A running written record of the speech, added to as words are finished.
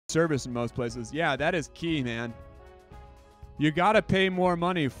service in most places. Yeah, that is key, man. You got to pay more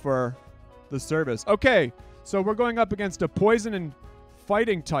money for the service. Okay, so we're going up against a poison and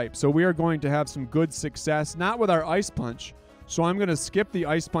fighting type, so we are going to have some good success. Not with our Ice Punch, so I'm going to skip the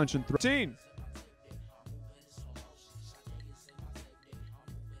Ice Punch and 13.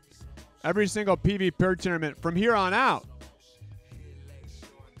 Every single PvP tournament from here on out.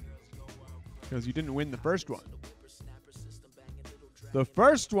 Because you didn't win the first one. The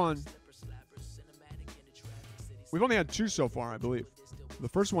first one, we've only had 2 so far, I believe. The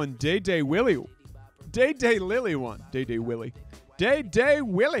first one, Day Willie. Day Lily won. Day Willie. Day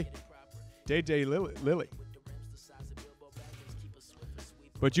Willie. Day Lily.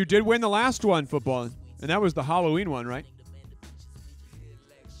 But you did win the last one, football. And that was the Halloween one, right?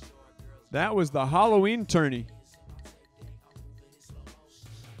 That was the Halloween tourney.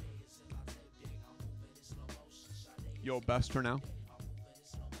 Yo, best for now.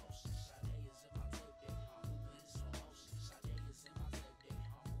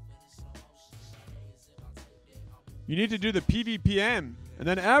 You need to do the PvPM, and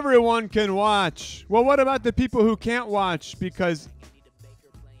then everyone can watch. Well, what about the people who can't watch because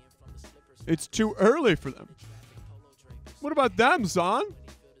it's too early for them? What about them, son?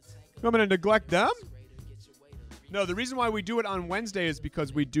 I'm going to neglect them? No, the reason why we do it on Wednesday is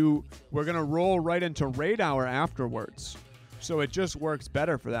because we're going to roll right into raid hour afterwards. So it just works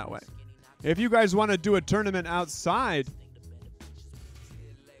better for that way. If you guys want to do a tournament outside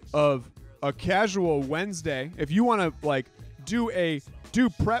of a casual Wednesday, if you want to like do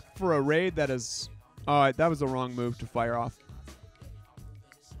prep for a raid that is, that was the wrong move to fire off.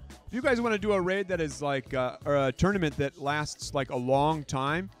 If you guys want to do a raid that is like or a tournament that lasts like a long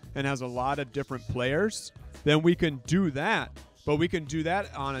time and has a lot of different players, then we can do that. But we can do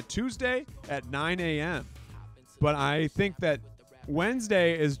that on a Tuesday at 9 a.m. But I think that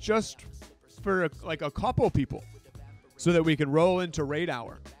Wednesday is just for like a couple people so that we can roll into raid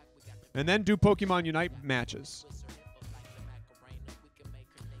hour and then do Pokemon Unite matches.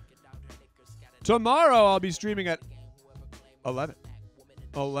 Tomorrow I'll be streaming at 11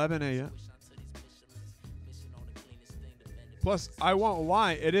 a.m. Plus, I won't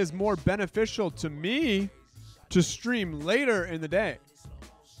lie, it is more beneficial to me to stream later in the day.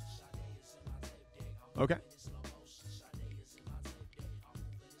 Okay.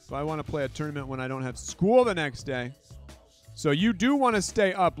 So I want to play a tournament when I don't have school the next day. So you do want to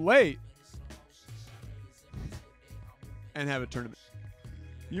stay up late and have a tournament.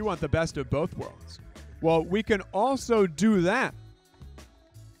 You want the best of both worlds. Well, we can also do that.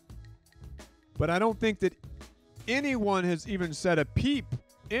 But I don't think that anyone has even said a peep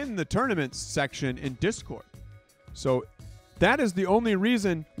in the tournaments section in Discord. So that is the only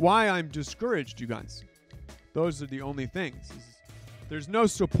reason why I'm discouraged, you guys. Those are the only things. There's no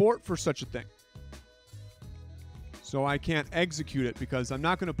support for such a thing. So I can't execute it because I'm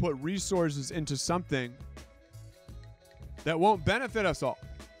not going to put resources into something that won't benefit us all.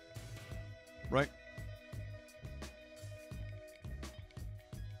 Right?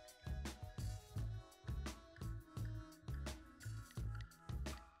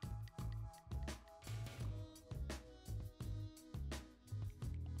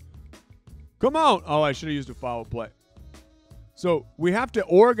 Come on. Oh, I should have used a foul play. So we have to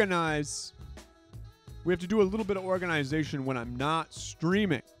organize. We have to do a little bit of organization when I'm not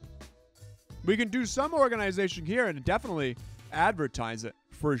streaming. We can do some organization here and definitely advertise it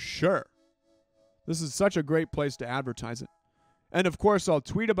for sure. This is such a great place to advertise it. And of course, I'll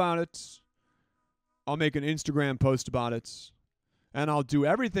tweet about it. I'll make an Instagram post about it. And I'll do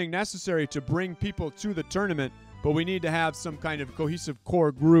everything necessary to bring people to the tournament. But we need to have some kind of cohesive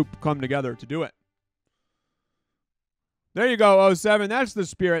core group come together to do it. There you go, 07. That's the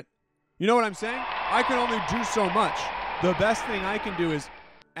spirit. You know what I'm saying? I can only do so much. The best thing I can do is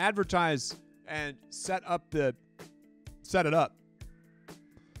advertise and set it up.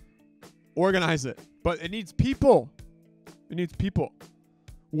 Organize it. But it needs people. It needs people.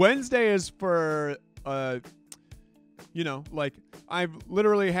 Wednesday is for, like I've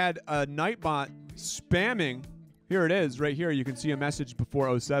literally had a Nightbot spamming. Here it is right here. You can see a message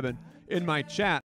before 07 in my chat.